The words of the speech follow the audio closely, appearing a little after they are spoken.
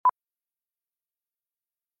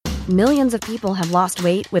Millions of people have lost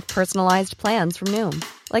weight with personalized plans from Noom.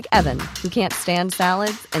 Like Evan, who can't stand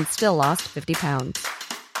salads and still lost 50 pounds.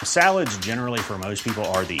 Salads generally for most people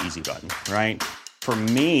are the easy button, right? For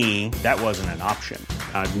me, that wasn't an option.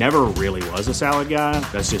 I never really was a salad guy.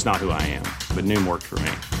 That's just not who I am. But Noom worked for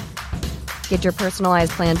me. Get your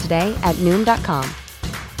personalized plan today at Noom.com.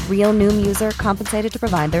 Real Noom user compensated to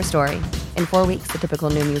provide their story. In 4 weeks, the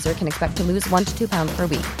typical Noom user can expect to lose 1 to 2 pounds per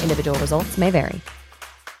week. Individual results may vary.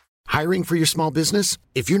 Hiring for your small business?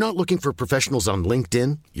 If you're not looking for professionals on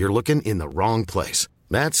LinkedIn, you're looking in the wrong place.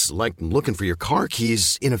 That's like looking for your car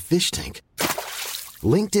keys in a fish tank.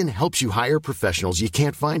 LinkedIn helps you hire professionals you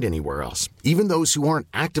can't find anywhere else, even those who aren't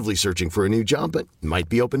actively searching for a new job but might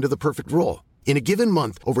be open to the perfect role. In a given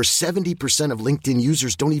month, over 70% of LinkedIn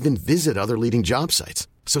users don't even visit other leading job sites.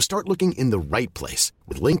 So start looking in the right place.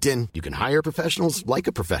 With LinkedIn, you can hire professionals like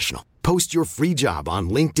a professional. Post your free job on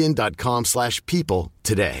linkedin.com/people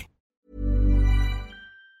today.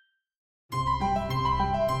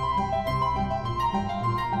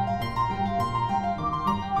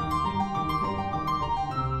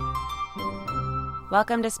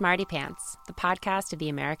 Welcome to Smarty Pants, the podcast of the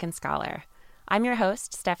American Scholar. I'm your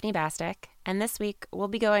host, Stephanie Bastek, and this week we'll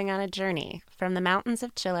be going on a journey from the mountains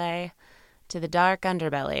of Chile to the dark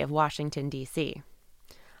underbelly of Washington, D.C.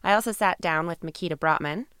 I also sat down with Makita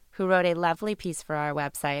Brotman, who wrote a lovely piece for our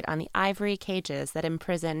website on the ivory cages that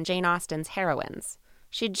imprison Jane Austen's heroines.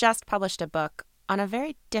 She just published a book on a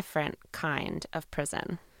very different kind of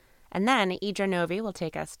prison. And then Idra Novi will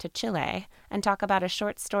take us to Chile and talk about a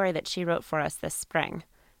short story that she wrote for us this spring.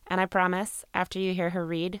 And I promise, after you hear her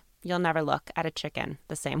read, you'll never look at a chicken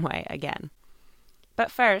the same way again. But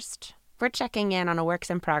first, we're checking in on a works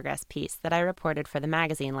in progress piece that I reported for the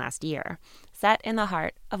magazine last year, set in the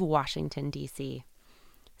heart of Washington, D.C.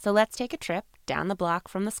 So let's take a trip down the block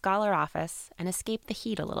from the Scholar office and escape the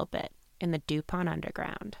heat a little bit in the DuPont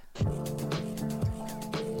Underground.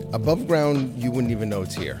 Above ground, you wouldn't even know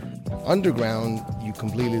it's here. Underground, you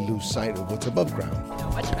completely lose sight of what's above ground. I don't know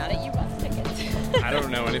much about it. You bought the tickets. I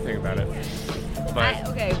don't know anything about it. But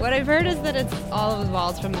Okay, what I've heard is that it's all of the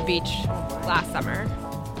walls from the beach last summer.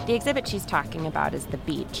 The exhibit she's talking about is The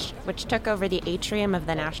Beach, which took over the atrium of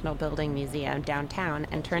the National Building Museum downtown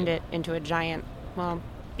and turned it into a giant,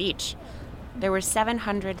 beach. There were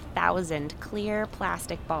 700,000 clear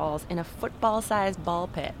plastic balls in a football-sized ball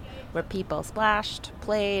pit where people splashed,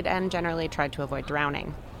 played, and generally tried to avoid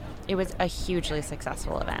drowning. It was a hugely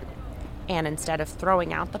successful event. And instead of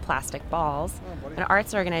throwing out the plastic balls, an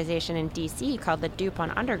arts organization in D.C. called the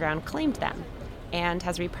DuPont Underground claimed them and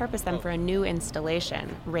has repurposed them for a new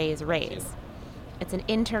installation, Raise Raise. It's an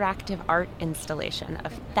interactive art installation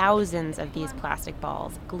of thousands of these plastic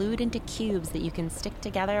balls glued into cubes that you can stick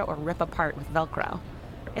together or rip apart with Velcro.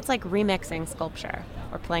 It's like remixing sculpture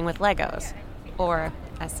or playing with Legos, or,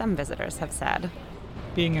 as some visitors have said,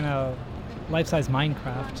 being in a life-size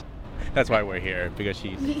Minecraft. that's why we're here, because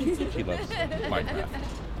she loves Minecraft.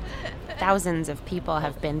 Thousands of people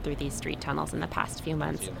have been through these street tunnels in the past few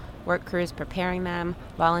months. Work crews preparing them,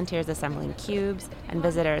 volunteers assembling cubes, and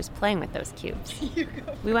visitors playing with those cubes.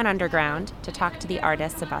 We went underground to talk to the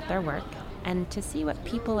artists about their work and to see what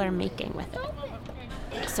people are making with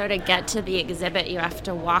it. So to get to the exhibit, you have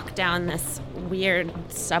to walk down this weird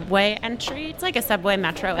subway entry. It's like a subway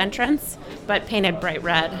metro entrance, but painted bright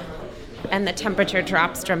red. And the temperature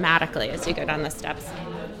drops dramatically as you go down the steps.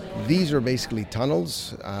 These are basically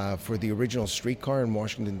tunnels for the original streetcar in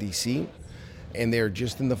Washington, D.C., and they're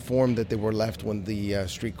just in the form that they were left when the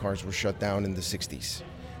streetcars were shut down in the 60s.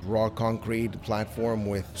 Raw concrete platform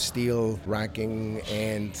with steel racking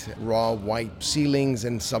and raw white ceilings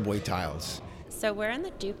and subway tiles. So we're in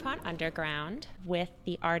the DuPont Underground with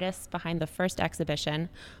the artists behind the first exhibition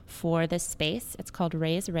for this space. It's called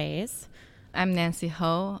Raise Raise. I'm Nancy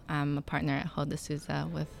Ho. I'm a partner at Ho D'Souza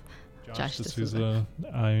with Josh D'Souza.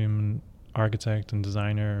 I'm an architect and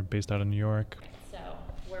designer based out of New York. So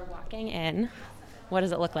we're walking in. What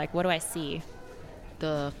does it look like? What do I see?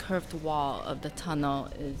 The curved wall of the tunnel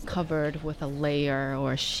is covered with a layer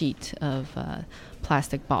or a sheet of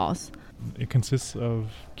plastic balls. It consists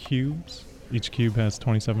of cubes. Each cube has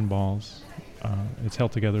 27 balls. It's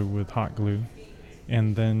held together with hot glue.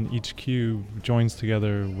 And then each cube joins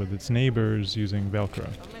together with its neighbors using Velcro.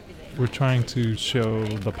 We're trying to show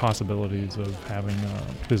the possibilities of having a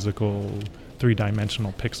physical,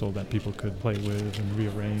 three-dimensional pixel that people could play with and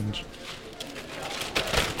rearrange.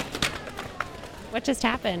 What just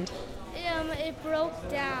happened? It broke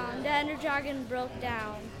down. The Ender Dragon broke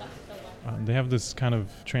down. They have this kind of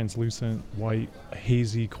translucent, white,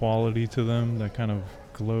 hazy quality to them that kind of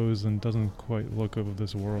glows and doesn't quite look of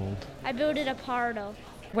this world. I built it a part of.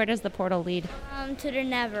 Where does the portal lead? To the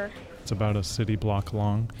Never. It's about a city block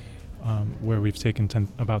long, where we've taken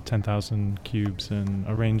about 10,000 cubes and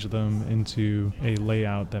arranged them into a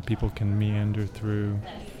layout that people can meander through.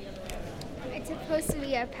 It's supposed to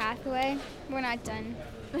be a pathway. We're not done.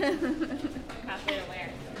 Pathway to where?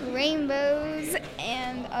 Rainbows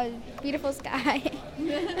and a beautiful sky.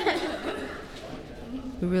 We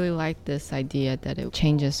really like this idea that it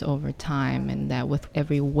changes over time and that with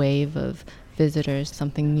every wave of visitors,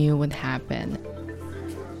 something new would happen.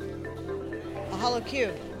 A hollow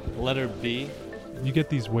cube. Letter B. You get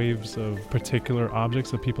these waves of particular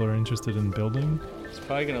objects that people are interested in building. It's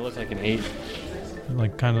probably going to look like an 8.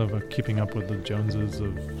 Like kind of keeping up with the Joneses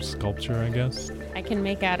of sculpture, I guess. I can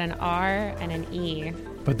make out an R and an E.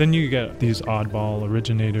 But then you get these oddball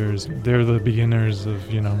originators. They're the beginners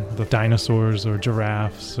of, the dinosaurs or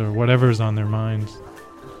giraffes or whatever's on their minds.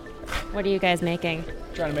 What are you guys making?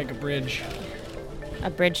 Trying to make a bridge. A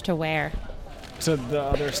bridge to where? To the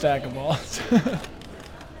other stack of balls.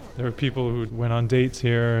 There were people who went on dates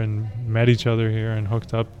here and met each other here and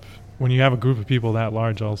hooked up. When you have a group of people that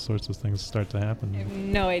large, all sorts of things start to happen. I have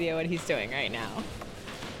no idea what he's doing right now.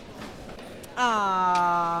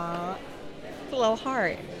 Aww. A little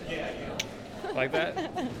heart. Like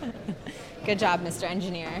that? Good job, Mr.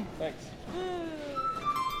 Engineer. Thanks.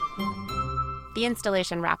 The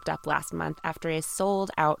installation wrapped up last month after a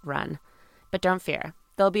sold-out run. But don't fear.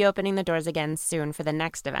 They'll be opening the doors again soon for the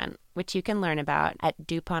next event, which you can learn about at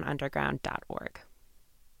DuPontUnderground.org.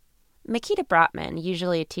 Makita Brotman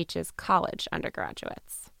usually teaches college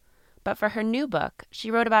undergraduates. But for her new book, she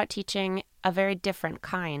wrote about teaching a very different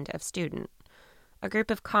kind of student, a group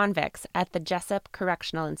of convicts at the Jessup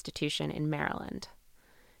Correctional Institution in Maryland.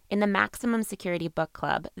 In the Maximum Security Book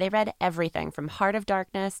Club, they read everything from Heart of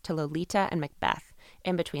Darkness to Lolita and Macbeth,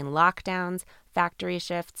 in between lockdowns, factory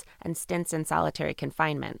shifts, and stints in solitary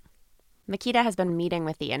confinement. Makita has been meeting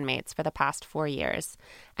with the inmates for the past 4 years,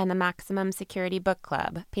 and the Maximum Security Book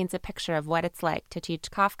Club paints a picture of what it's like to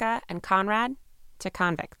teach Kafka and Conrad to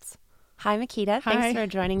convicts. Hi, Makita. Hi. Thanks for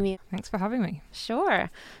joining me. Thanks for having me. Sure.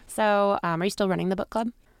 So, are you still running the book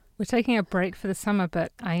club? We're taking a break for the summer,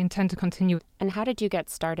 but I intend to continue. And how did you get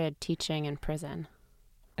started teaching in prison?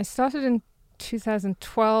 I started in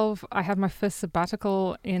 2012. I had my first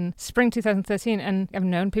sabbatical in spring 2013, and I've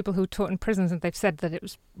known people who taught in prisons, and they've said that it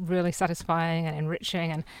was really satisfying and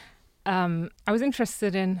enriching. And I was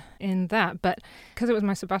interested in that, but because it was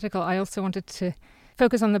my sabbatical, I also wanted to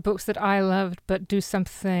focus on the books that I loved, but do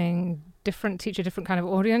something different, teach a different kind of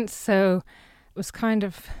audience. So it was kind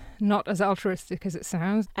of not as altruistic as it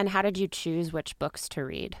sounds. And how did you choose which books to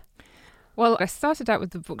read? Well, I started out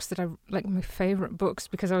with the books that I like, my favorite books,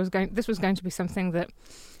 because this was going to be something that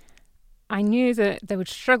I knew that they would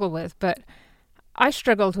struggle with, but I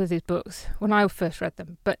struggled with these books when I first read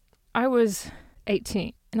them. But I was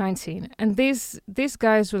 18, 19, and these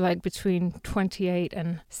guys were like between 28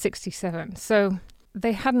 and 67. So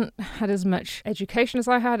they hadn't had as much education as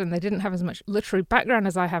I had, and they didn't have as much literary background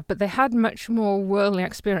as I have, but they had much more worldly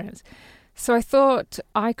experience. So I thought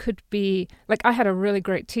I could be, like, I had a really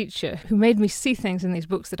great teacher who made me see things in these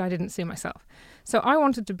books that I didn't see myself. So I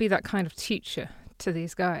wanted to be that kind of teacher to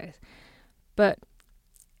these guys. But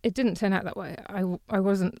it didn't turn out that way. I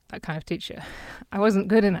wasn't that kind of teacher. I wasn't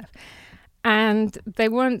good enough. And they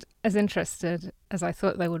weren't as interested as I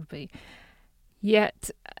thought they would be. Yet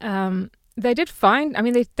they did find,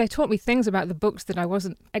 they taught me things about the books that I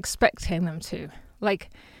wasn't expecting them to.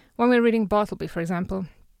 Like when we were reading Bartleby, for example,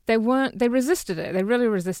 they resisted it. They really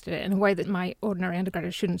resisted it in a way that my ordinary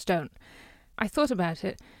undergraduate students don't. I thought about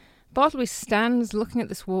it. Bartleby stands looking at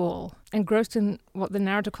this wall, engrossed in what the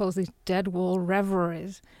narrator calls these dead wall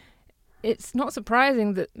reveries. It's not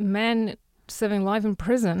surprising that men serving life in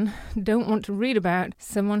prison don't want to read about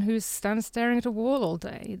someone who stands staring at a wall all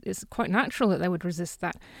day. It's quite natural that they would resist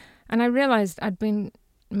that. And I realized I'd been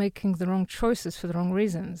making the wrong choices for the wrong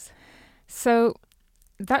reasons. So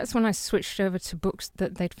that's when I switched over to books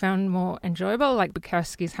that they'd found more enjoyable, like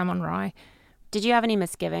Bukowski's Hammond Rye. Did you have any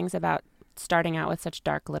misgivings about starting out with such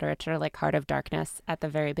dark literature like Heart of Darkness at the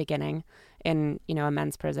very beginning in, a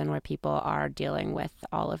men's prison where people are dealing with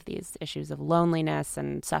all of these issues of loneliness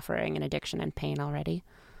and suffering and addiction and pain already?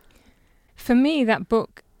 For me, that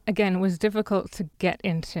book, again, was difficult to get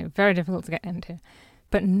into, very difficult to get into.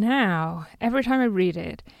 But now, every time I read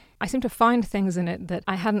it, I seem to find things in it that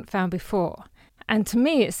I hadn't found before. And to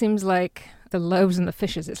me, it seems like the loaves and the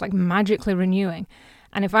fishes. It's like magically renewing.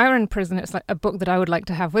 And if I were in prison, it's like a book that I would like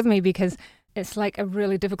to have with me, because it's like a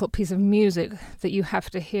really difficult piece of music that you have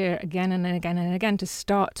to hear again and again and again to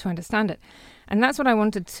start to understand it. And that's what I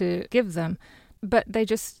wanted to give them, but they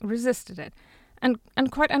just resisted it. And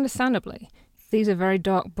quite understandably, these are very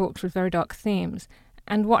dark books with very dark themes.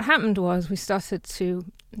 And what happened was they started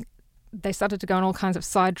to go on all kinds of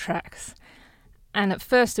sidetracks. And at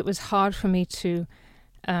first it was hard for me to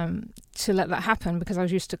let that happen because I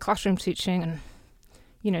was used to classroom teaching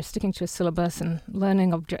and, sticking to a syllabus and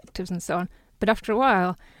learning objectives and so on. But after a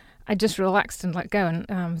while, I just relaxed and let go.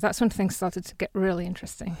 And that's when things started to get really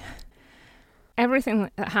interesting. Everything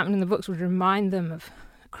that happened in the books would remind them of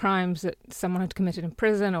crimes that someone had committed in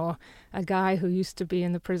prison, or a guy who used to be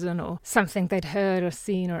in the prison, or something they'd heard or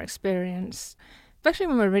seen or experienced. Especially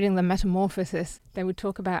when we were reading the Metamorphosis, they would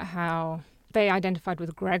talk about how they identified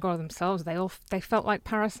with Gregor themselves. They felt like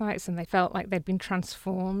parasites, and they felt like they'd been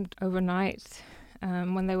transformed overnight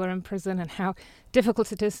when they were in prison, and how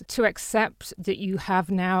difficult it is to accept that you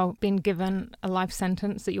have now been given a life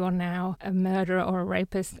sentence, that you are now a murderer or a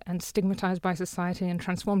rapist and stigmatized by society and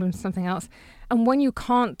transformed into something else. And when you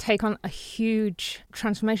can't take on a huge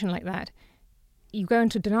transformation like that, you go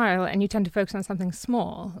into denial and you tend to focus on something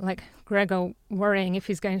small, like Gregor worrying if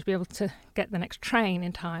he's going to be able to get the next train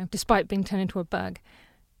in time, despite being turned into a bug.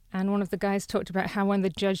 And one of the guys talked about how when the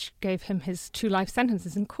judge gave him his 2 life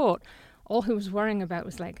sentences in court, all he was worrying about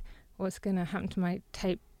was like, what's going to happen to my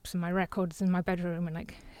tapes and my records in my bedroom, and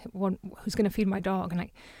like, who's going to feed my dog? And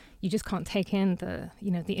like, you just can't take in the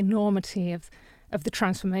enormity of the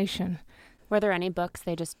transformation. Were there any books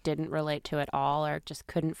they just didn't relate to at all, or just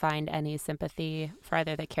couldn't find any sympathy for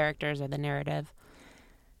either the characters or the narrative?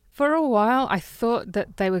 For a while, I thought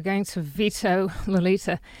that they were going to veto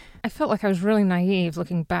Lolita. I felt like I was really naive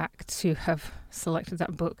looking back to have selected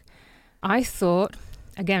that book. I thought,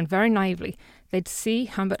 again, very naively, they'd see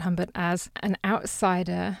Humbert Humbert as an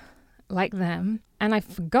outsider like them, and I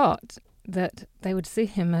forgot that they would see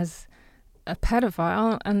him as a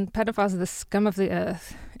pedophile, and pedophiles are the scum of the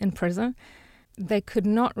earth in prison. They could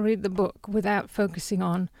not read the book without focusing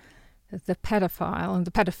on the pedophile and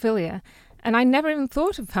the pedophilia. And I never even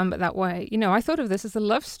thought of Humbert that way. I thought of this as a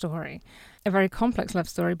love story, a very complex love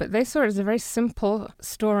story, but they saw it as a very simple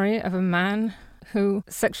story of a man who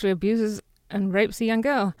sexually abuses and rapes a young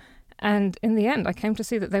girl. And in the end, I came to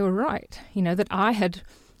see that they were right, that I had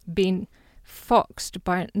been foxed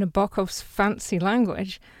by Nabokov's fancy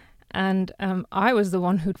language, and I was the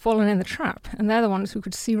one who'd fallen in the trap, and they're the ones who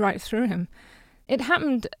could see right through him. It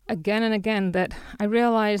happened again and again that I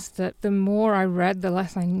realized that the more I read, the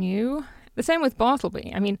less I knew. The same with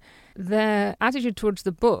Bartleby. I mean, their attitude towards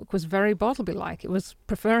the book was very Bartleby-like. It was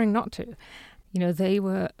preferring not to. They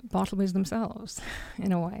were Bartlebys themselves,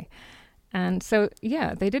 in a way. And so,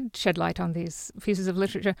 yeah, they did shed light on these pieces of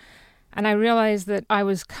literature. And I realized that I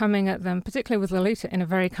was coming at them, particularly with Lolita, in a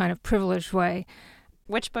very kind of privileged way.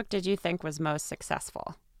 Which book did you think was most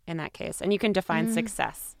successful in that case? And you can define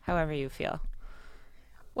success however you feel.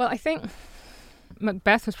 Well, I think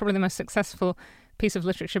Macbeth was probably the most successful piece of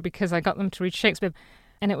literature because I got them to read Shakespeare.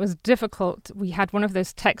 And it was difficult. We had one of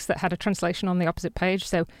those texts that had a translation on the opposite page.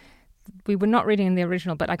 So we were not reading in the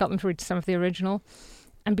original, but I got them to read some of the original.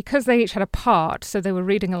 And because they each had a part, so they were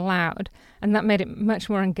reading aloud, and that made it much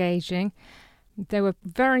more engaging. They were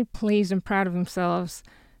very pleased and proud of themselves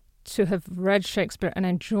to have read Shakespeare and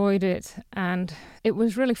enjoyed it. And it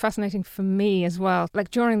was really fascinating for me as well.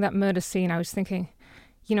 Like during that murder scene, I was thinking,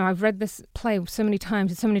 I've read this play so many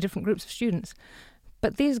times with so many different groups of students.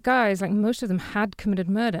 But these guys, like most of them, had committed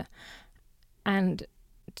murder. And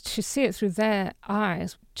to see it through their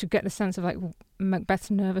eyes, to get the sense of like Macbeth's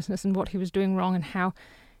nervousness and what he was doing wrong and how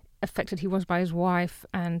affected he was by his wife.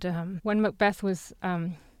 And when Macbeth was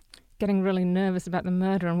getting really nervous about the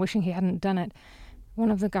murder and wishing he hadn't done it, one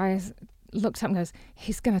of the guys looks up and goes,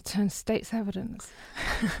 he's going to turn state's evidence.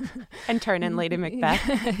 And turn in Lady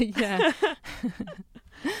Macbeth. Yeah.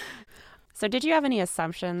 So did you have any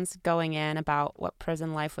assumptions going in about what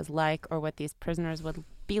prison life was like, or what these prisoners would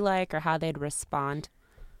be like, or how they'd respond?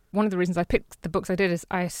 One of the reasons I picked the books I did is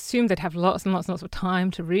I assumed they'd have lots and lots and lots of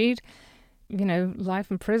time to read. Life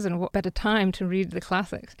in prison, what better time to read the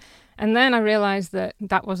classics? And then I realized that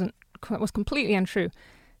was completely untrue.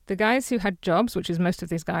 The guys who had jobs, which is most of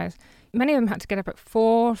these guys, many of them had to get up at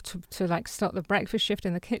 4 to like start the breakfast shift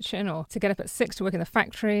in the kitchen, or to get up at 6 to work in the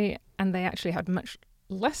factory, and they actually had much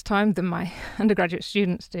less time than my undergraduate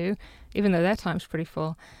students do, even though their time's pretty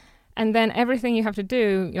full. And then everything you have to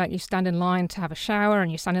do, like you stand in line to have a shower,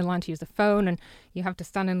 and you stand in line to use the phone, and you have to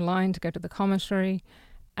stand in line to go to the commissary.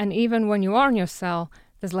 And even when you are in your cell,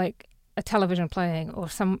 there's like a television playing, or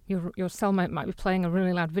your cellmate might be playing a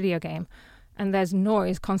really loud video game, and there's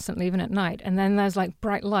noise constantly even at night. And then there's like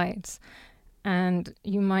bright lights, and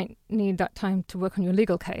you might need that time to work on your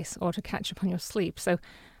legal case or to catch up on your sleep. So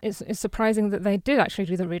it's surprising that they did actually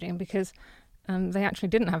do the reading, because they actually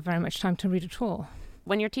didn't have very much time to read at all.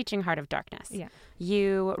 When you're teaching Heart of Darkness,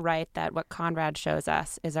 you write that what Conrad shows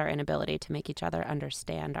us is our inability to make each other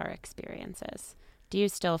understand our experiences. Do you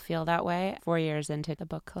still feel that way 4 years into the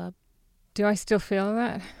book club? Do I still feel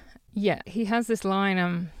that? Yeah, he has this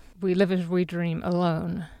line, we live as we dream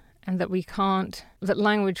alone, and that we can't, that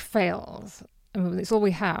language fails. I mean, it's all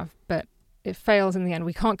we have, but it fails in the end.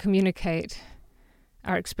 We can't communicate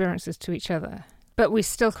our experiences to each other, but we're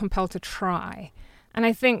still compelled to try. And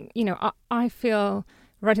I think, I feel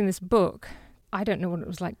writing this book, I don't know what it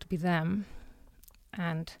was like to be them.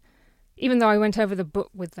 And even though I went over the book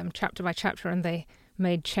with them chapter by chapter and they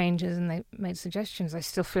made changes and they made suggestions, I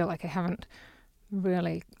still feel like I haven't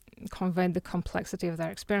really conveyed the complexity of their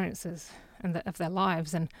experiences and of their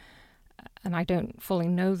lives, and I don't fully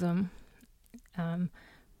know them.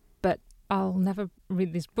 But I'll never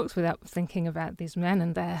read these books without thinking about these men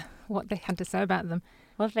and what they had to say about them.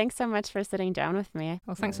 Well, thanks so much for sitting down with me.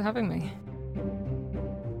 Well, thanks for having me.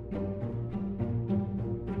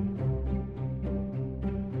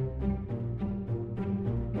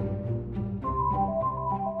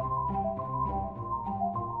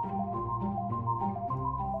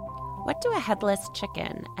 What do a headless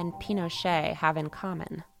chicken and Pinochet have in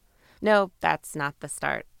common? No, that's not the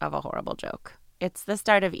start of a horrible joke. It's the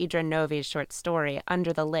start of Idra Novi's short story,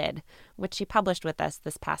 Under the Lid, which she published with us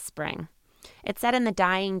this past spring. It's set in the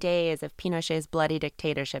dying days of Pinochet's bloody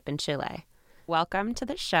dictatorship in Chile. Welcome to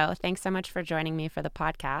the show. Thanks so much for joining me for the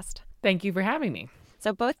podcast. Thank you for having me.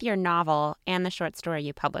 So both your novel and the short story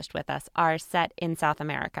you published with us are set in South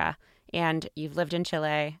America. And you've lived in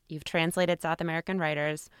Chile. You've translated South American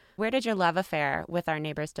writers. Where did your love affair with our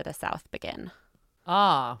neighbors to the south begin?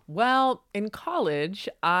 Well, in college,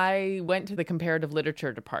 I went to the comparative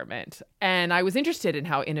literature department, and I was interested in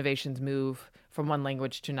how innovations move from one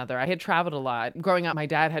language to another. I had traveled a lot. Growing up, my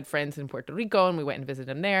dad had friends in Puerto Rico, and we went and visited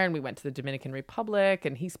him there, and we went to the Dominican Republic,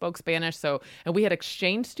 and he spoke Spanish. And we had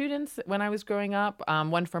exchange students when I was growing up,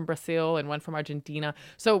 one from Brazil and one from Argentina.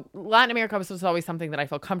 So Latin America was always something that I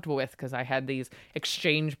felt comfortable with because I had these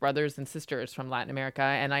exchange brothers and sisters from Latin America,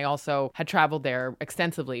 and I also had traveled there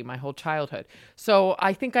extensively my whole childhood. So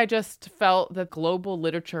I think I just felt that global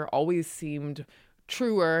literature always seemed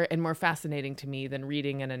truer and more fascinating to me than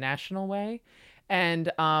reading in a national way. And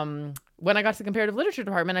when I got to the comparative literature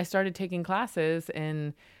department, I started taking classes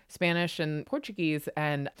in Spanish and Portuguese,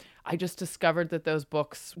 and I just discovered that those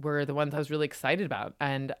books were the ones I was really excited about.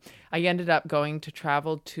 And I ended up going to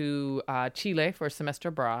travel to Chile for a semester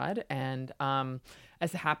abroad, and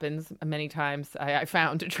as it happens many times, I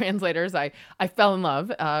found translators. I fell in love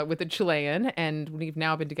with a Chilean, and we've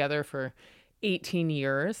now been together for 18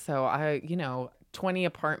 years. So 20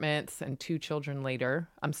 apartments and 2 children later,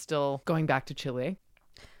 I'm still going back to Chile.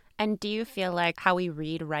 And do you feel like how we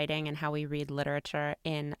read writing and how we read literature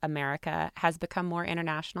in America has become more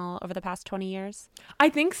international over the past 20 years? I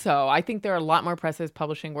think so. I think there are a lot more presses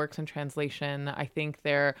publishing works in translation. I think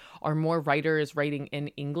there are more writers writing in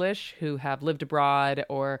English who have lived abroad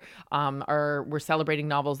or we're celebrating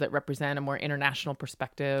novels that represent a more international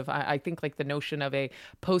perspective. I think like the notion of a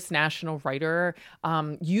post-national writer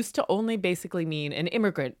used to only basically mean an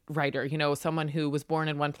immigrant writer, someone who was born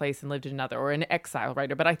in one place and lived in another, or an exile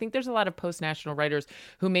writer. But I think there's a lot of post-national writers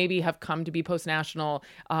who maybe have come to be post-national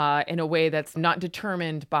in a way that's not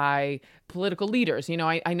determined by political leaders.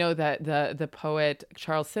 I know that the poet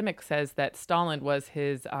Charles Simic says that Stalin was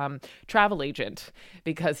his travel agent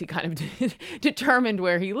because he kind of determined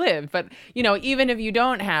where he lived. But, even if you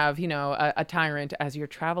don't have, a tyrant as your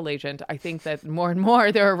travel agent, I think that more and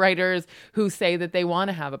more there are writers who say that they want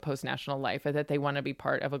to have a post-national life and that they want to be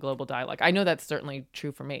part of a global dialogue. I know that's certainly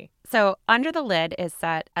true for me. So Under the Lid is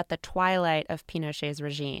set at the twilight of Pinochet's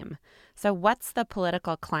regime. So what's the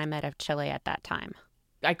political climate of Chile at that time?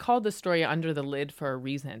 I called the story Under the Lid for a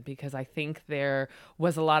reason, because I think there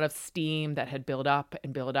was a lot of steam that had built up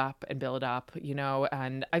and built up and built up,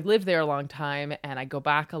 and I've lived there a long time and I go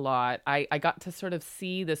back a lot. I got to sort of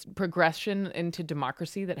see this progression into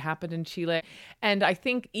democracy that happened in Chile. And I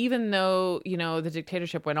think even though, the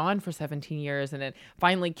dictatorship went on for 17 years and it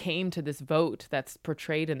finally came to this vote that's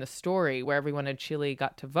portrayed in the story where everyone in Chile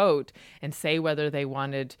got to vote and say whether they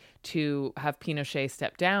wanted to have Pinochet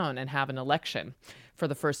step down and have an election for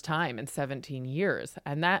the first time in 17 years.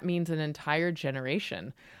 And that means an entire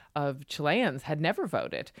generation of Chileans had never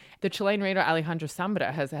voted. The Chilean writer Alejandro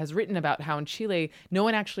Zambra has written about how in Chile, no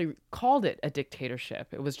one actually called it a dictatorship.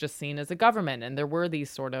 It was just seen as a government. And there were these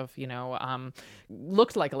sort of,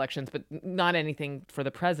 looked like elections, but not anything for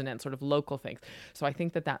the president, sort of local things. So I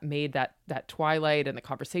think that made that twilight and the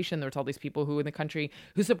conversation. There was all these people who in the country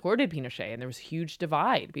who supported Pinochet. And there was a huge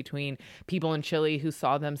divide between people in Chile who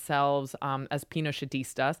saw themselves as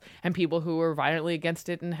Pinochetistas and people who were violently against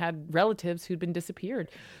it and had relatives who'd been disappeared.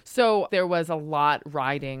 So there was a lot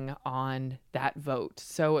riding on that vote.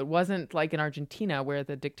 So it wasn't like in Argentina where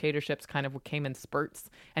the dictatorships kind of came in spurts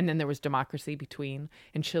and then there was democracy between.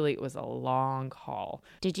 In Chile, it was a long haul.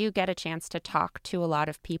 Did you get a chance to talk to a lot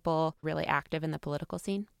of people really active in the political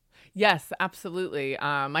scene? Yes, absolutely.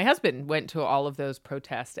 My husband went to all of those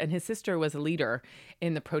protests and his sister was a leader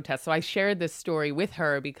in the protests. So I shared this story with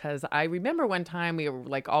her because I remember one time we were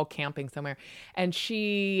like all camping somewhere and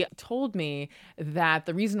she told me that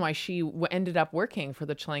the reason why she ended up working for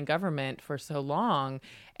the Chilean government for so long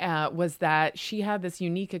was that she had this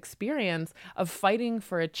unique experience of fighting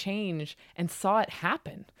for a change and saw it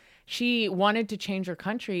happen. She wanted to change her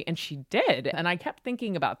country and she did. And I kept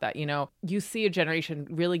thinking about that. You see a generation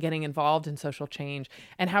really getting involved in social change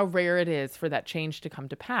and how rare it is for that change to come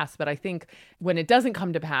to pass. But I think when it doesn't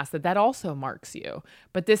come to pass, that also marks you.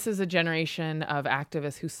 But this is a generation of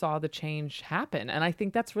activists who saw the change happen. And I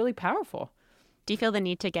think that's really powerful. Do you feel the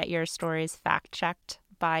need to get your stories fact-checked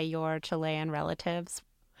by your Chilean relatives?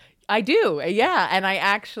 I do, yeah. And I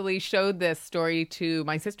actually showed this story to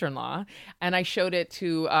my sister-in-law, and I showed it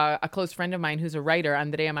to a close friend of mine who's a writer,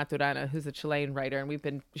 Andrea Maturana, who's a Chilean writer,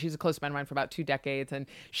 and she's a close friend of mine for about 2 decades, and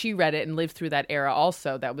she read it and lived through that era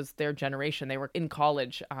also. That was their generation. They were in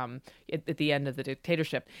college at the end of the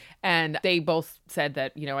dictatorship, and they both said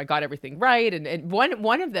that, I got everything right, and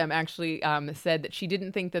one of them actually said that she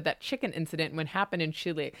didn't think that chicken incident would happen in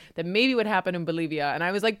Chile, that maybe would happen in Bolivia, and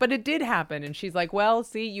I was like, but it did happen, and she's like, well,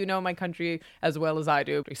 see, my country as well as I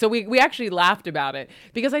do. So we actually laughed about it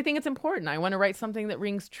because I think it's important. I want to write something that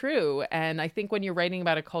rings true. And I think when you're writing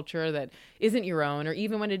about a culture that isn't your own, or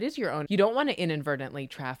even when it is your own, you don't want to inadvertently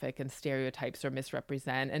traffic and stereotypes or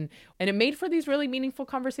misrepresent. And it made for these really meaningful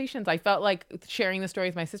conversations. I felt like sharing the story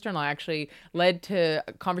with my sister-in-law actually led to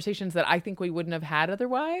conversations that I think we wouldn't have had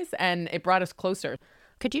otherwise. And it brought us closer.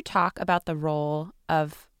 Could you talk about the role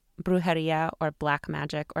of brujeria or black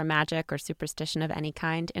magic or superstition of any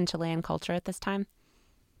kind in Chilean culture at this time?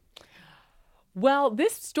 Well,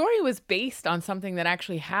 this story was based on something that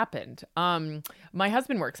actually happened. My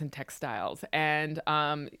husband works in textiles, and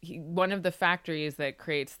one of the factories that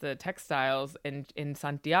creates the textiles in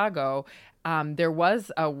Santiago, there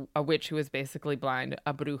was a witch who was basically blind,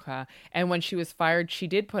 a bruja, and when she was fired, she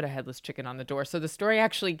did put a headless chicken on the door. So the story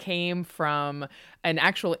actually came from an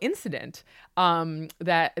actual incident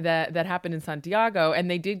that happened in Santiago, and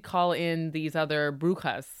they did call in these other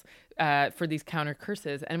brujas for these counter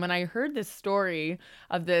curses. And when I heard this story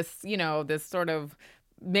of this, this sort of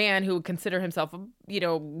man who would consider himself,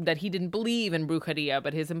 that he didn't believe in brujeria,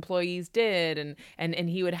 but his employees did, and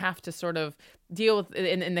he would have to sort of deal with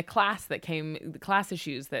in the class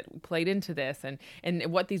issues that played into this,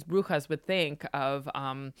 and what these brujas would think of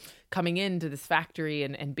coming into this factory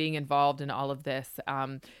and being involved in all of this.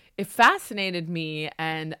 It fascinated me,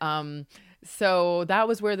 and so that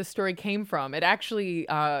was where the story came from. It actually,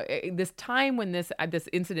 this time when this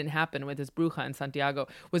incident happened with this bruja in Santiago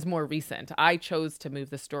was more recent. I chose to move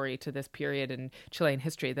the story to this period in Chilean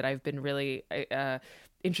history that I've been really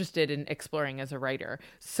interested in exploring as a writer.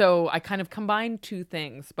 So I kind of combined two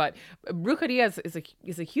things. But brujeria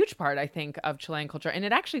is a huge part, I think, of Chilean culture, and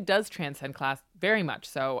it actually does transcend class very much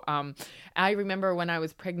so. I remember when I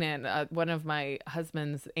was pregnant, one of my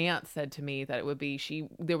husband's aunts said to me that it would be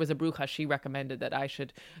there was a bruja she recommended that I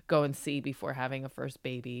should go and see before having a first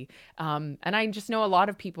baby. And I just know a lot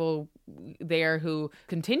of people there who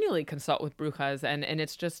continually consult with brujas, and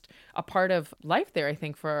it's just a part of life there, I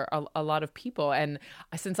think, for a lot of people. And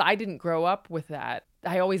since I didn't grow up with that,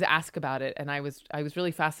 I always ask about it, and I was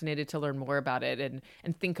really fascinated to learn more about it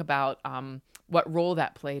and think about what role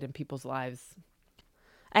that played in people's lives.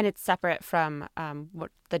 And it's separate from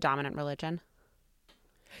the dominant religion?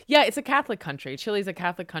 Yeah, it's a Catholic country. Chile's a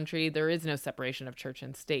Catholic country. There is no separation of church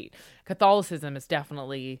and state. Catholicism is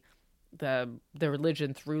definitely the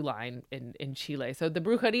religion through line in Chile. So the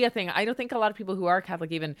brujeria thing, I don't think a lot of people who are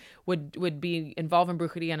Catholic even would be involved in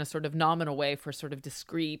brujeria in a sort of nominal way for sort of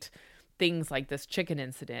discrete things like this chicken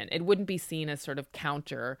incident. It wouldn't be seen as sort of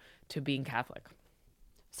counter to being Catholic.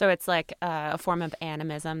 So it's like a form of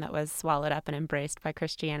animism that was swallowed up and embraced by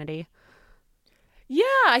Christianity? Yeah,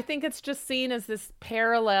 I think it's just seen as this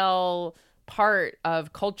parallel part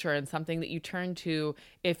of culture and something that you turn to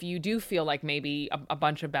if you do feel like maybe a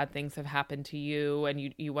bunch of bad things have happened to you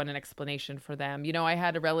and you want an explanation for them. You know, I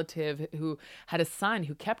had a relative who had a son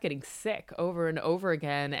who kept getting sick over and over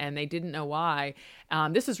again, and they didn't know why.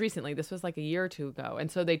 This was recently. This was like a year or two ago.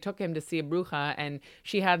 And so they took him to see a bruja, and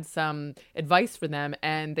she had some advice for them,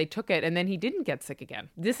 and they took it, and then he didn't get sick again.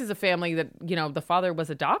 This is a family that, you know, the father was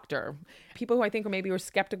a doctor. People who I think maybe were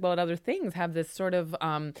skeptical about other things have this sort of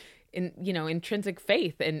intrinsic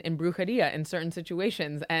faith in brujeria in certain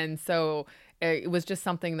situations. And so it was just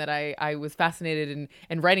something that I was fascinated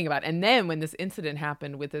in writing about. And then when this incident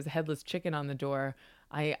happened with this headless chicken on the door,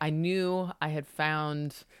 I knew I had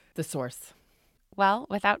found the source. Well,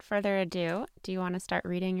 without further ado, do you want to start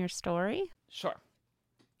reading your story? Sure.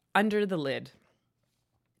 Under the lid.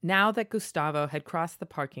 Now that Gustavo had crossed the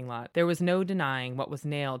parking lot, there was no denying what was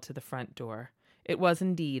nailed to the front door. It was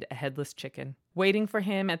indeed a headless chicken. Waiting for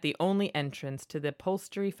him at the only entrance to the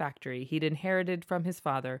upholstery factory he'd inherited from his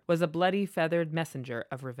father was a bloody feathered messenger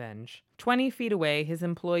of revenge. 20 feet away, his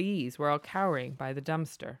employees were all cowering by the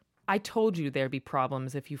dumpster. I told you there'd be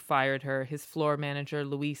problems if you fired her, his floor manager,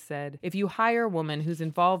 Luis, said. If you hire a woman who's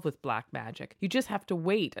involved with black magic, you just have to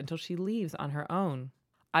wait until she leaves on her own.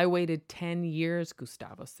 I waited 10 years,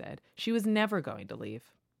 Gustavo said. She was never going to leave.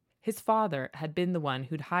 His father had been the one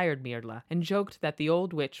who'd hired Mirla and joked that the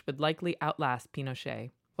old witch would likely outlast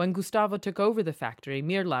Pinochet. When Gustavo took over the factory,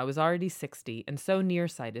 Mirla was already 60 and so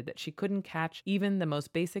nearsighted that she couldn't catch even the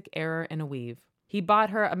most basic error in a weave. He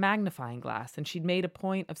bought her a magnifying glass, and she'd made a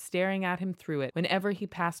point of staring at him through it whenever he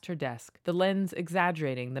passed her desk, the lens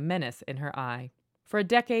exaggerating the menace in her eye. For a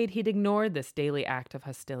decade, he'd ignored this daily act of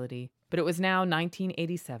hostility, but it was now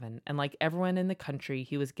 1987, and like everyone in the country,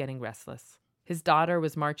 he was getting restless. His daughter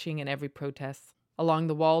was marching in every protest. Along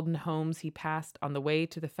the Walden homes he passed on the way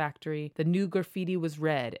to the factory, the new graffiti was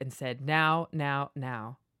red and said, "Now, now,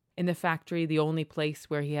 now." In the factory, the only place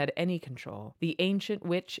where he had any control, the ancient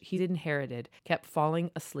witch he'd inherited kept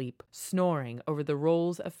falling asleep, snoring over the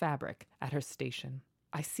rolls of fabric at her station.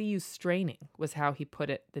 "I see you straining," was how he put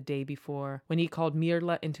it the day before, when he called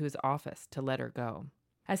Mirla into his office to let her go.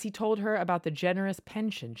 As he told her about the generous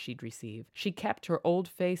pension she'd receive, she kept her old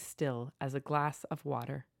face still as a glass of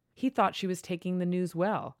water. He thought she was taking the news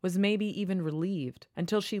well, was maybe even relieved,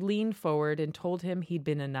 until she leaned forward and told him he'd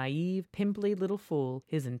been a naive, pimply little fool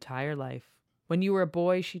his entire life. "When you were a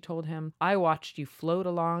boy," she told him, "I watched you float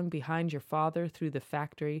along behind your father through the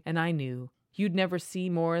factory, and I knew you'd never see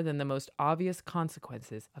more than the most obvious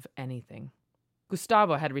consequences of anything."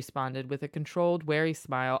 Gustavo had responded with a controlled, wary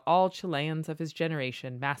smile all Chileans of his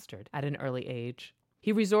generation mastered at an early age.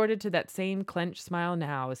 He resorted to that same clenched smile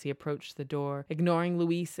now as he approached the door, ignoring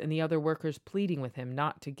Luis and the other workers pleading with him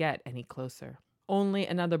not to get any closer. Only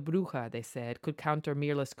another bruja, they said, could counter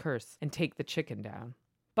Mirla's curse and take the chicken down.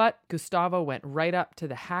 But Gustavo went right up to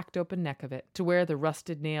the hacked-open neck of it, to where the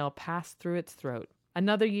rusted nail passed through its throat.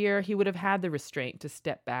 Another year, he would have had the restraint to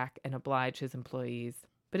step back and oblige his employees.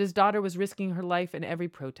 But his daughter was risking her life in every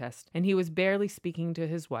protest, and he was barely speaking to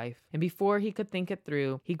his wife, and before he could think it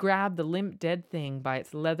through, he grabbed the limp dead thing by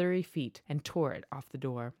its leathery feet and tore it off the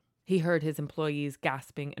door. He heard his employees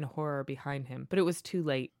gasping in horror behind him, but it was too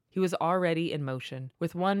late. He was already in motion.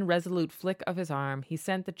 With one resolute flick of his arm, he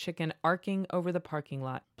sent the chicken arcing over the parking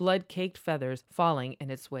lot, blood-caked feathers falling in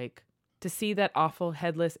its wake. To see that awful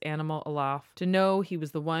headless animal aloft, to know he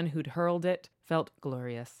was the one who'd hurled it, felt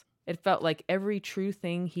glorious. It felt like every true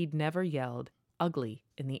thing he'd never yelled, ugly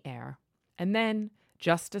in the air. And then,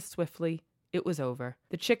 just as swiftly, it was over.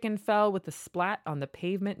 The chicken fell with a splat on the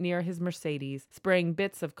pavement near his Mercedes, spraying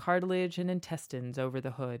bits of cartilage and intestines over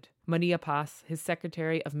the hood. Maria Paz, his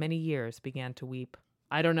secretary of many years, began to weep.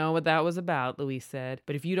 "I don't know what that was about," Luis said,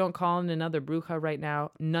 "but if you don't call in another bruja right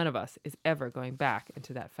now, none of us is ever going back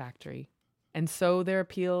into that factory." And so their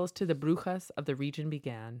appeals to the brujas of the region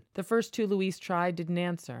began. The first two Luis tried didn't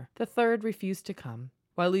answer. The third refused to come.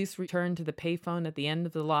 While Luis returned to the payphone at the end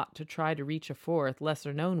of the lot to try to reach a fourth,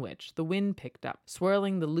 lesser-known witch, the wind picked up,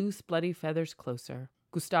 swirling the loose, bloody feathers closer.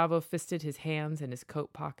 Gustavo fisted his hands in his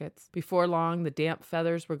coat pockets. Before long, the damp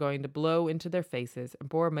feathers were going to blow into their faces, and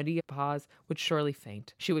poor Maria Paz would surely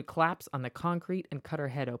faint. She would collapse on the concrete and cut her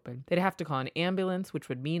head open. They'd have to call an ambulance, which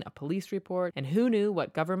would mean a police report, and who knew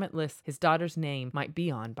what government list his daughter's name might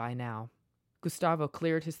be on by now. Gustavo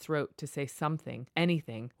cleared his throat to say something,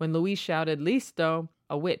 anything, when Luis shouted, "Listo!"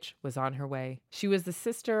 A witch was on her way. She was the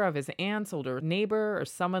sister of his aunt's older neighbor or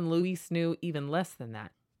someone Luis knew even less than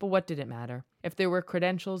that. But what did it matter? If there were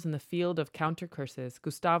credentials in the field of counter curses,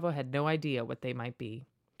 Gustavo had no idea what they might be.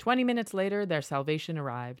 20 minutes later, their salvation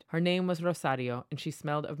arrived. Her name was Rosario, and she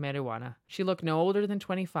smelled of marijuana. She looked no older than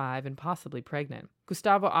 25 and possibly pregnant.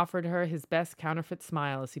 Gustavo offered her his best counterfeit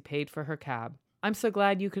smile as he paid for her cab. "I'm so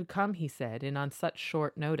glad you could come," he said, "and on such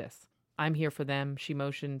short notice." "I'm here for them," she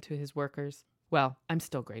motioned to his workers. "Well, I'm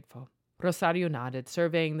still grateful." Rosario nodded,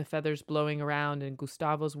 surveying the feathers blowing around in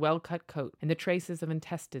Gustavo's well-cut coat and the traces of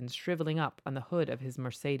intestines shriveling up on the hood of his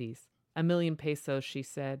Mercedes. "1,000,000 pesos, she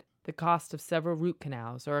said, the cost of several root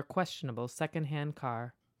canals or a questionable second-hand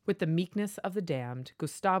car. With the meekness of the damned,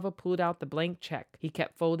 Gustavo pulled out the blank check he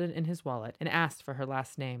kept folded in his wallet and asked for her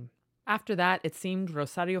last name. After that, it seemed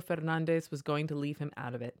Rosario Fernandez was going to leave him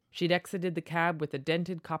out of it. She'd exited the cab with a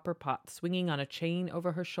dented copper pot swinging on a chain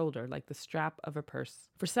over her shoulder like the strap of a purse.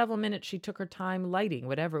 For several minutes, she took her time lighting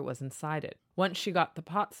whatever was inside it. Once she got the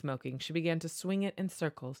pot smoking, she began to swing it in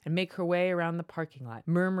circles and make her way around the parking lot,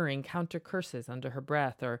 murmuring counter curses under her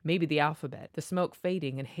breath, or maybe the alphabet, the smoke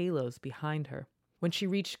fading in halos behind her. When she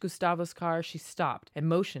reached Gustavo's car, she stopped and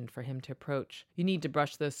motioned for him to approach. "You need to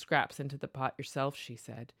brush those scraps into the pot yourself," she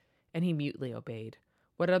said. And he mutely obeyed.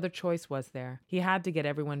 What other choice was there? He had to get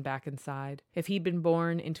everyone back inside. If he'd been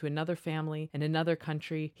born into another family in another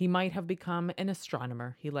country, he might have become an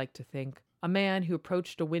astronomer, he liked to think. A man who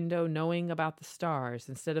approached a window knowing about the stars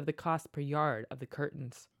instead of the cost per yard of the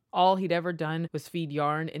curtains. All he'd ever done was feed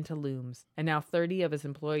yarn into looms, and now 30 of his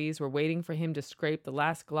employees were waiting for him to scrape the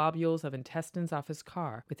last globules of intestines off his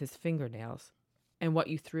car with his fingernails. "And what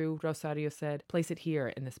you threw," Rosario said, "place it here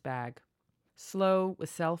in this bag." Slow with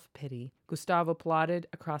self-pity, Gustavo plodded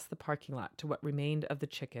across the parking lot to what remained of the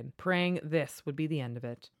chicken, praying this would be the end of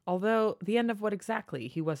it. Although the end of what exactly,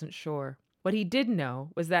 he wasn't sure. What he did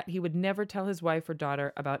know was that he would never tell his wife or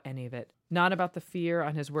daughter about any of it. Not about the fear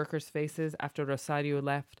on his workers' faces after Rosario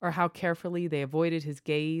left, or how carefully they avoided his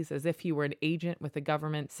gaze as if he were an agent with the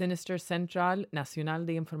government sinister Central Nacional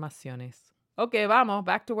de Informaciones. "Okay, vamos,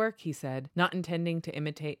 back to work," he said, not intending to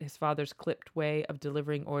imitate his father's clipped way of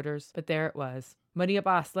delivering orders, but there it was. "Maria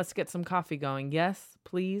Paz, let's get some coffee going. Yes,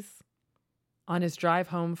 please?" On his drive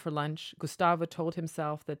home for lunch, Gustavo told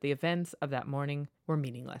himself that the events of that morning were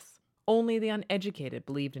meaningless. Only the uneducated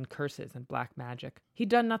believed in curses and black magic. He'd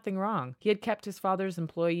done nothing wrong. He had kept his father's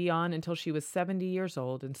employee on until she was 70 years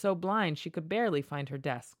old and so blind she could barely find her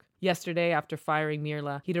desk. Yesterday, after firing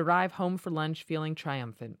Mirla, he'd arrive home for lunch feeling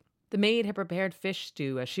triumphant. The maid had prepared fish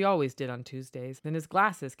stew, as she always did on Tuesdays, and his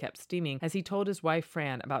glasses kept steaming as he told his wife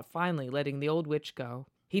Fran about finally letting the old witch go.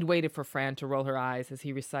 He'd waited for Fran to roll her eyes as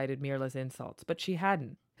he recited Mirla's insults, but she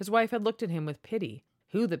hadn't. His wife had looked at him with pity.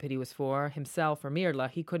 Who the pity was for, himself or Mirla,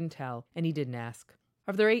 he couldn't tell, and he didn't ask.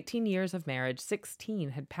 Of their 18 years of marriage,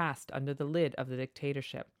 16 had passed under the lid of the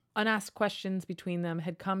dictatorship. Unasked questions between them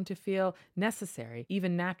had come to feel necessary,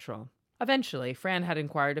 even natural. Eventually, Fran had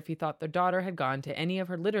inquired if he thought their daughter had gone to any of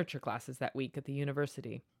her literature classes that week at the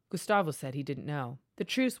university. Gustavo said he didn't know. The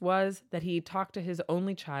truth was that he had talked to his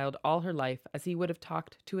only child all her life as he would have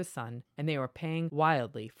talked to his son, and they were paying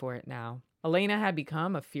wildly for it now. Elena had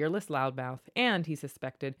become a fearless loudmouth and, he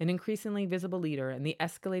suspected, an increasingly visible leader in the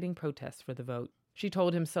escalating protests for the vote. She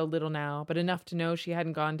told him so little now, but enough to know she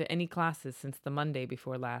hadn't gone to any classes since the Monday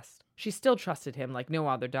before last. She still trusted him like no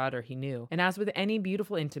other daughter he knew, and as with any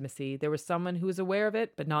beautiful intimacy, there was someone who was aware of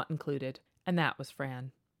it but not included, and that was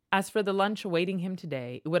Fran. As for the lunch awaiting him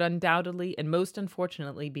today, it would undoubtedly and most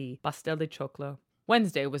unfortunately be pastel de choclo.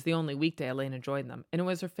 Wednesday was the only weekday Elena joined them, and it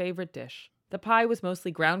was her favorite dish. The pie was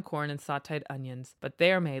mostly ground corn and sautéed onions, but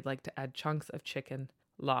their maid liked to add chunks of chicken.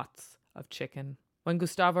 Lots of chicken. When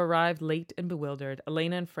Gustavo arrived late and bewildered,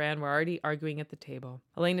 Elena and Fran were already arguing at the table.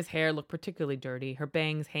 Elena's hair looked particularly dirty, her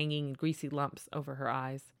bangs hanging in greasy lumps over her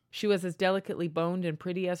eyes. She was as delicately boned and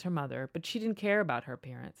pretty as her mother, but she didn't care about her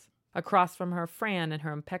appearance. Across from her, Fran, in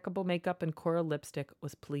her impeccable makeup and coral lipstick,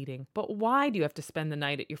 was pleading. "But why do you have to spend the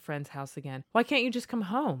night at your friend's house again? Why can't you just come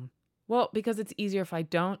home?" "Well, because it's easier if I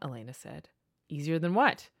don't," Elena said. "Easier than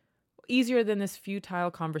what?" "Easier than this futile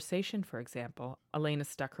conversation, for example." Elena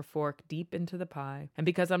stuck her fork deep into the pie. "And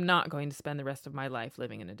because I'm not going to spend the rest of my life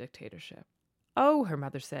living in a dictatorship." "Oh," her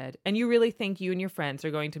mother said, "and you really think you and your friends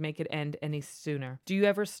are going to make it end any sooner? Do you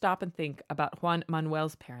ever stop and think about Juan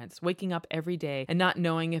Manuel's parents, waking up every day and not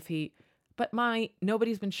knowing if he... But, Mommy,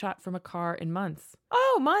 nobody's been shot from a car in months."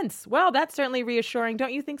 "Oh, months! Well, that's certainly reassuring.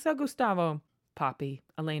 Don't you think so, Gustavo?" "Poppy,"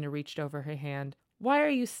 Elena reached over her hand. "Why are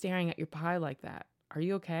you staring at your pie like that? Are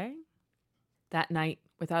you okay?" That night,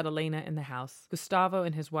 without Elena in the house, Gustavo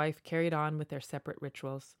and his wife carried on with their separate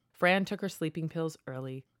rituals. Fran took her sleeping pills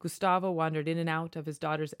early. Gustavo wandered in and out of his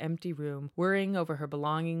daughter's empty room, worrying over her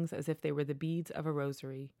belongings as if they were the beads of a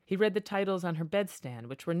rosary. He read the titles on her bedstand,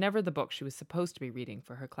 which were never the book she was supposed to be reading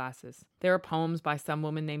for her classes. There were poems by some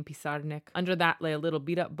woman named Pizarnik. Under that lay a little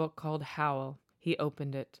beat-up book called Howl. He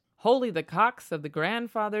opened it. "Holy the cocks of the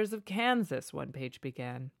grandfathers of Kansas," one page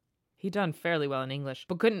began. He'd done fairly well in English,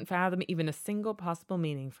 but couldn't fathom even a single possible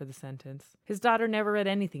meaning for the sentence. His daughter never read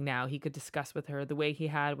anything now he could discuss with her the way he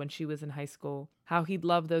had when she was in high school. How he'd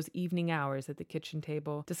loved those evening hours at the kitchen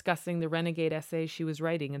table, discussing the renegade essay she was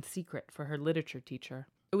writing in secret for her literature teacher.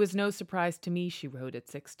 "It was no surprise to me," she wrote at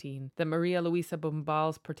 16, "that Maria Luisa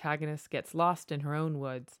Bombal's protagonist gets lost in her own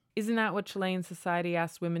woods. Isn't that what Chilean society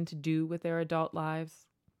asks women to do with their adult lives?"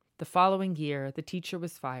 The following year, the teacher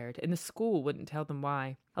was fired, and the school wouldn't tell them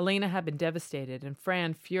why. Elena had been devastated, and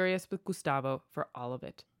Fran furious with Gustavo for all of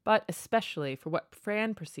it. But especially for what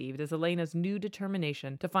Fran perceived as Elena's new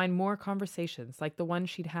determination to find more conversations like the one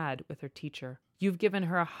she'd had with her teacher. "You've given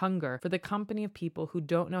her a hunger for the company of people who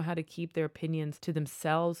don't know how to keep their opinions to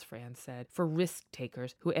themselves," Fran said, "for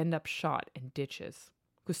risk-takers who end up shot in ditches."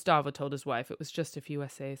 Gustavo told his wife it was just a few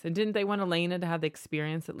essays, and didn't they want Elena to have the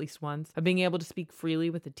experience at least once of being able to speak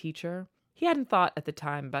freely with a teacher? He hadn't thought at the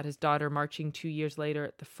time about his daughter marching 2 years later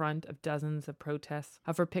at the front of dozens of protests,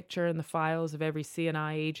 of her picture in the files of every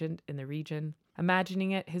CNI agent in the region.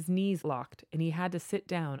 Imagining it, his knees locked, and he had to sit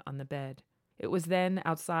down on the bed. It was then,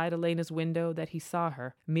 outside Elena's window, that he saw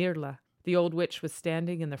her, Mirla. The old witch was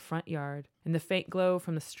standing in the front yard. In the faint glow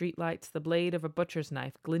from the streetlights, the blade of a butcher's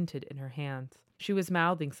knife glinted in her hands. She was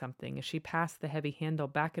mouthing something as she passed the heavy handle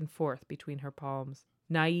back and forth between her palms.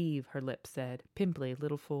 "Naive," her lips said. "Pimply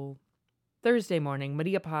little fool." Thursday morning,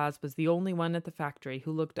 Maria Paz was the only one at the factory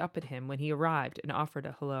who looked up at him when he arrived and offered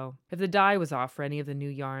a hello. If the dye was off for any of the new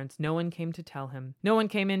yarns, no one came to tell him. No one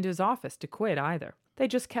came into his office to quit either. They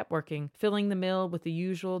just kept working, filling the mill with the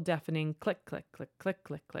usual deafening click, click, click, click,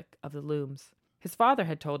 click, click of the looms. His father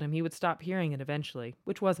had told him he would stop hearing it eventually,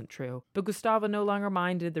 which wasn't true, but Gustavo no longer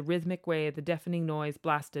minded the rhythmic way the deafening noise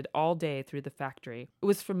blasted all day through the factory. It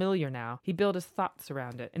was familiar now. He built his thoughts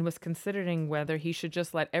around it, and was considering whether he should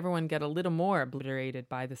just let everyone get a little more obliterated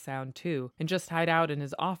by the sound too, and just hide out in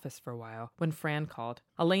his office for a while, when Fran called.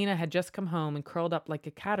 Elena had just come home and curled up like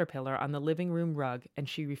a caterpillar on the living room rug, and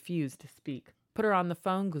she refused to speak. "Put her on the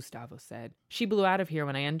phone," Gustavo said. "She blew out of here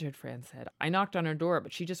when I entered," Fran said. "I knocked on her door,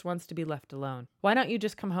 but she just wants to be left alone. Why don't you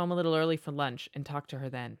just come home a little early for lunch and talk to her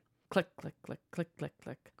then?" Click, click, click, click, click,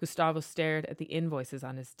 click. Gustavo stared at the invoices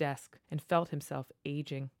on his desk and felt himself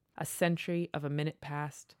aging. A century of a minute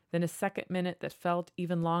passed, then a second minute that felt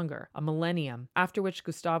even longer, a millennium, after which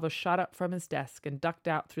Gustavo shot up from his desk and ducked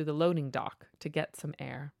out through the loading dock to get some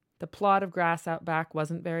air. The plot of grass out back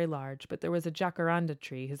wasn't very large, but there was a jacaranda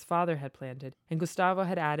tree his father had planted, and Gustavo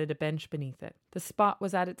had added a bench beneath it. The spot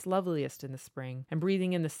was at its loveliest in the spring, and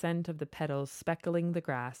breathing in the scent of the petals speckling the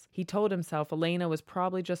grass, he told himself Elena was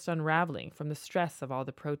probably just unraveling from the stress of all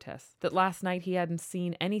the protests, that last night he hadn't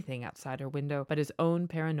seen anything outside her window but his own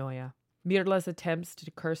paranoia. Mirla's attempts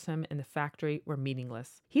to curse him in the factory were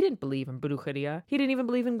meaningless. He didn't believe in brujeria. He didn't even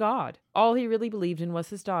believe in God. All he really believed in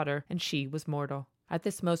was his daughter, and she was mortal. At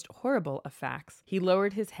this most horrible of facts, he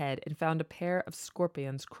lowered his head and found a pair of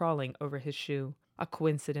scorpions crawling over his shoe. A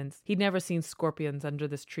coincidence. He'd never seen scorpions under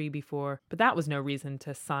this tree before, but that was no reason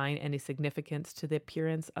to assign any significance to the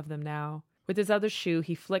appearance of them now. With his other shoe,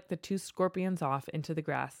 he flicked the 2 scorpions off into the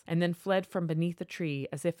grass, and then fled from beneath the tree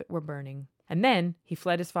as if it were burning. And then he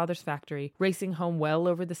fled his father's factory, racing home well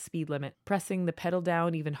over the speed limit, pressing the pedal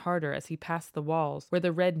down even harder as he passed the walls, where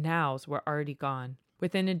the red nows were already gone.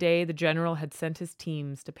 Within a day, the general had sent his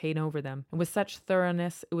teams to paint over them, and with such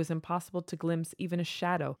thoroughness it was impossible to glimpse even a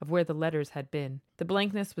shadow of where the letters had been. The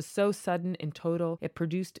blankness was so sudden and total, it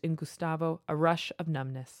produced in Gustavo a rush of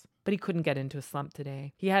numbness. But he couldn't get into a slump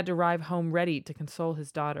today. He had to arrive home ready to console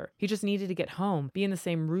his daughter. He just needed to get home, be in the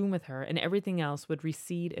same room with her, and everything else would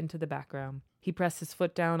recede into the background. He pressed his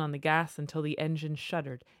foot down on the gas until the engine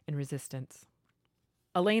shuddered in resistance.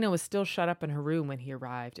 Elena was still shut up in her room when he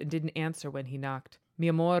arrived, and didn't answer when he knocked. "Mi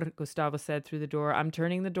amor," Gustavo said through the door, "I'm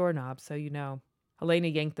turning the doorknob, so you know." Elena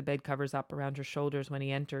yanked the bed covers up around her shoulders when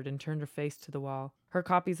he entered and turned her face to the wall. Her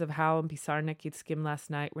copies of Howl and Pizarnik he'd skimmed last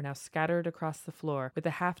night were now scattered across the floor with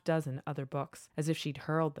a half-dozen other books, as if she'd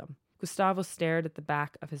hurled them. Gustavo stared at the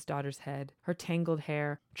back of his daughter's head, her tangled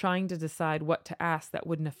hair, trying to decide what to ask that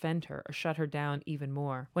wouldn't offend her or shut her down even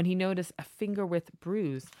more, when he noticed a finger-width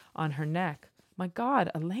bruise on her neck. "My God,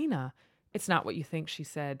 Elena!" "It's not what you think," she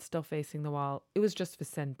said, still facing the wall. "It was just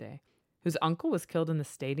Vicente." "Whose uncle was killed in the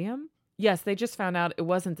stadium?" Yes, they just found out it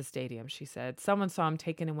wasn't the stadium, she said. Someone saw him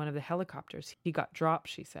taken in one of the helicopters. He got dropped,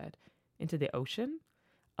 she said. Into the ocean?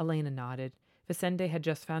 Elena nodded. Vicente had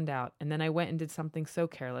just found out, and then I went and did something so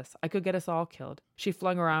careless. I could get us all killed. She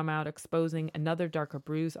flung her arm out, exposing another darker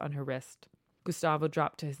bruise on her wrist. Gustavo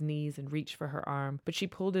dropped to his knees and reached for her arm, but she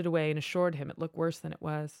pulled it away and assured him it looked worse than it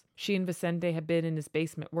was. She and Vicente had been in his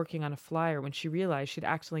basement working on a flyer when she realized she'd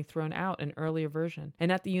actually thrown out an earlier version,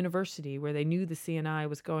 and at the university where they knew the CNI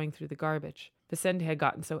was going through the garbage. Vicente had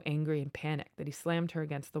gotten so angry and panicked that he slammed her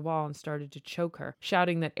against the wall and started to choke her,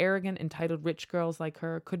 shouting that arrogant, entitled rich girls like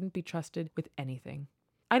her couldn't be trusted with anything.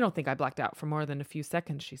 I don't think I blacked out for more than a few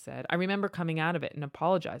seconds, she said. I remember coming out of it and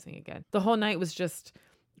apologizing again. The whole night was just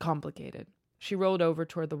complicated. She rolled over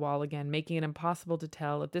toward the wall again, making it impossible to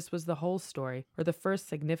tell if this was the whole story or the first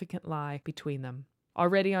significant lie between them.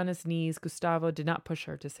 Already on his knees, Gustavo did not push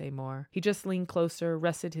her to say more. He just leaned closer,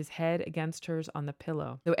 rested his head against hers on the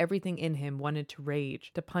pillow, though everything in him wanted to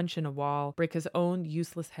rage, to punch in a wall, break his own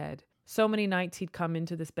useless head. So many nights he'd come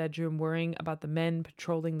into this bedroom worrying about the men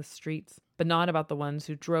patrolling the streets, but not about the ones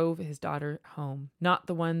who drove his daughter home, not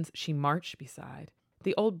the ones she marched beside.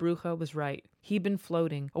 The old bruja was right. He'd been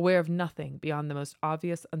floating, aware of nothing beyond the most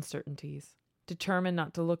obvious uncertainties. Determined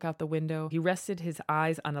not to look out the window, he rested his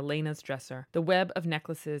eyes on Elena's dresser, the web of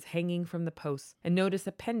necklaces hanging from the posts, and noticed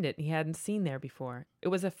a pendant he hadn't seen there before. It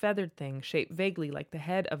was a feathered thing, shaped vaguely like the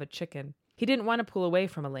head of a chicken. He didn't want to pull away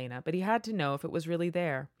from Elena, but he had to know if it was really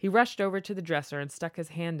there. He rushed over to the dresser and stuck his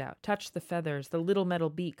hand out, touched the feathers, the little metal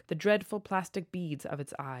beak, the dreadful plastic beads of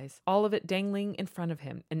its eyes, all of it dangling in front of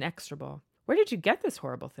him, inexorable. Where did you get this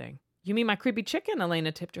horrible thing? You mean my creepy chicken?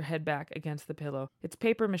 Elena tipped her head back against the pillow. It's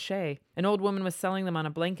paper mache. An old woman was selling them on a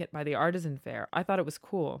blanket by the artisan fair. I thought it was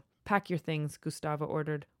cool. Pack your things, Gustavo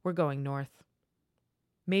ordered. We're going north.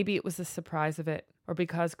 Maybe it was the surprise of it, or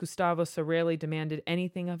because Gustavo so rarely demanded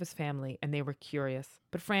anything of his family and they were curious.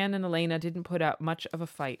 But Fran and Elena didn't put up much of a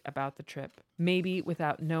fight about the trip. Maybe,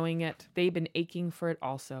 without knowing it, they'd been aching for it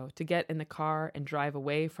also, to get in the car and drive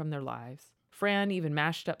away from their lives. Fran even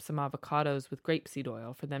mashed up some avocados with grapeseed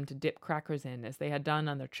oil for them to dip crackers in, as they had done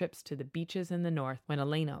on their trips to the beaches in the north when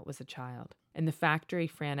Elena was a child. In the factory,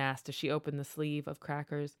 Fran asked as she opened the sleeve of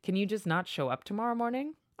crackers, "Can you just not show up tomorrow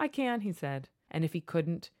morning?" "I can," he said. And if he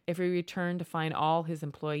couldn't, if he returned to find all his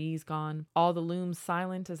employees gone, all the looms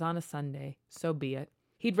silent as on a Sunday, so be it.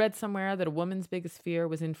 He'd read somewhere that a woman's biggest fear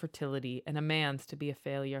was infertility and a man's to be a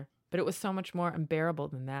failure. But it was so much more unbearable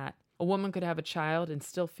than that. A woman could have a child and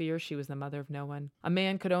still fear she was the mother of no one. A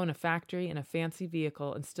man could own a factory and a fancy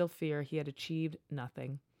vehicle and still fear he had achieved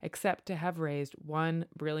nothing, except to have raised one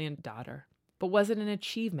brilliant daughter. But was it an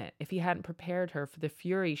achievement if he hadn't prepared her for the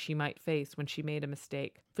fury she might face when she made a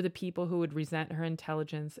mistake, for the people who would resent her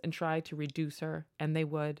intelligence and try to reduce her, and they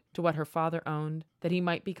would, to what her father owned, that he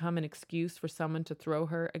might become an excuse for someone to throw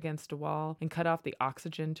her against a wall and cut off the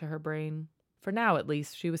oxygen to her brain? For now, at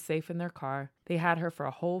least, she was safe in their car. They had her for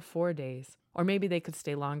a whole 4 days. Or maybe they could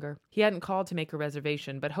stay longer. He hadn't called to make a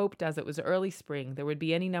reservation, but hoped as it was early spring there would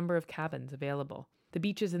be any number of cabins available. The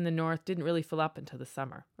beaches in the north didn't really fill up until the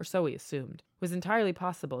summer, or so he assumed. It was entirely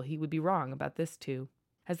possible he would be wrong about this too.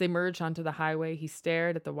 As they merged onto the highway, he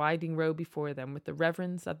stared at the winding road before them with the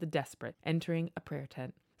reverence of the desperate entering a prayer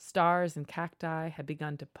tent. Stars and cacti had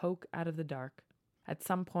begun to poke out of the dark. At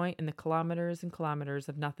some point in the kilometers and kilometers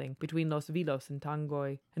of nothing between Los Vilos and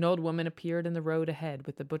Tangoy, an old woman appeared in the road ahead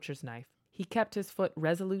with the butcher's knife. He kept his foot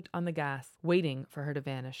resolute on the gas, waiting for her to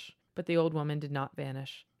vanish. But the old woman did not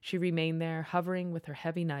vanish. She remained there, hovering with her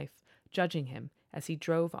heavy knife, judging him as he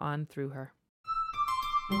drove on through her.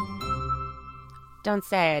 Don't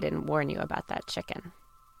say I didn't warn you about that chicken.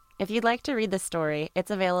 If you'd like to read the story,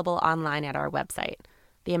 it's available online at our website,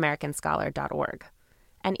 theamericanscholar.org.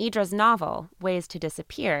 And Idra's novel, Ways to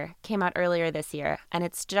Disappear, came out earlier this year, and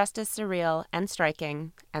it's just as surreal and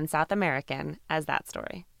striking and South American as that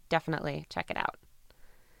story. Definitely check it out.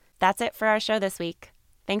 That's it for our show this week.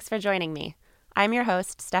 Thanks for joining me. I'm your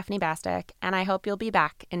host, Stephanie Bastek, and I hope you'll be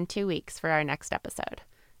back in 2 weeks for our next episode.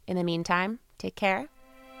 In the meantime, take care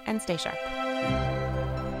and stay sharp.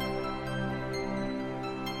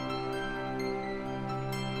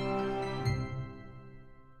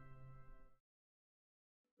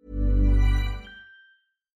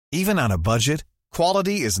 Even on a budget,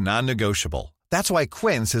 quality is non-negotiable. That's why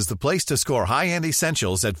Quince is the place to score high-end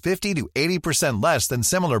essentials at 50 to 80% less than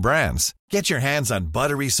similar brands. Get your hands on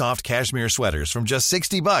buttery soft cashmere sweaters from just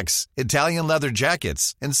 $60, Italian leather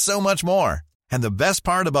jackets, and so much more. And the best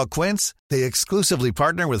part about Quince, they exclusively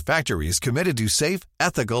partner with factories committed to safe,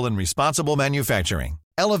 ethical, and responsible manufacturing.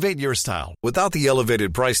 Elevate your style without the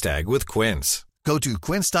elevated price tag with Quince. Go to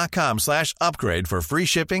quince.com/upgrade for free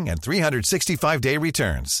shipping and 365-day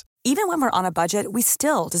returns. Even when we're on a budget, we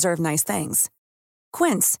still deserve nice things.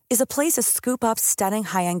 Quince is a place to scoop up stunning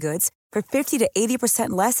high-end goods for 50 to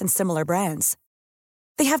 80% less than similar brands.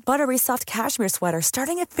 They have buttery soft cashmere sweaters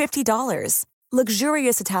starting at $50,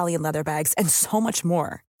 luxurious Italian leather bags, and so much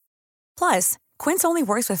more. Plus, Quince only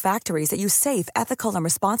works with factories that use safe, ethical, and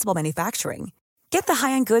responsible manufacturing. Get the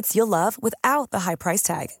high-end goods you'll love without the high price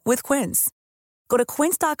tag with Quince. Go to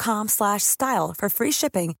quince.com/style for free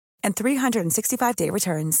shipping and 365-day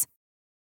returns.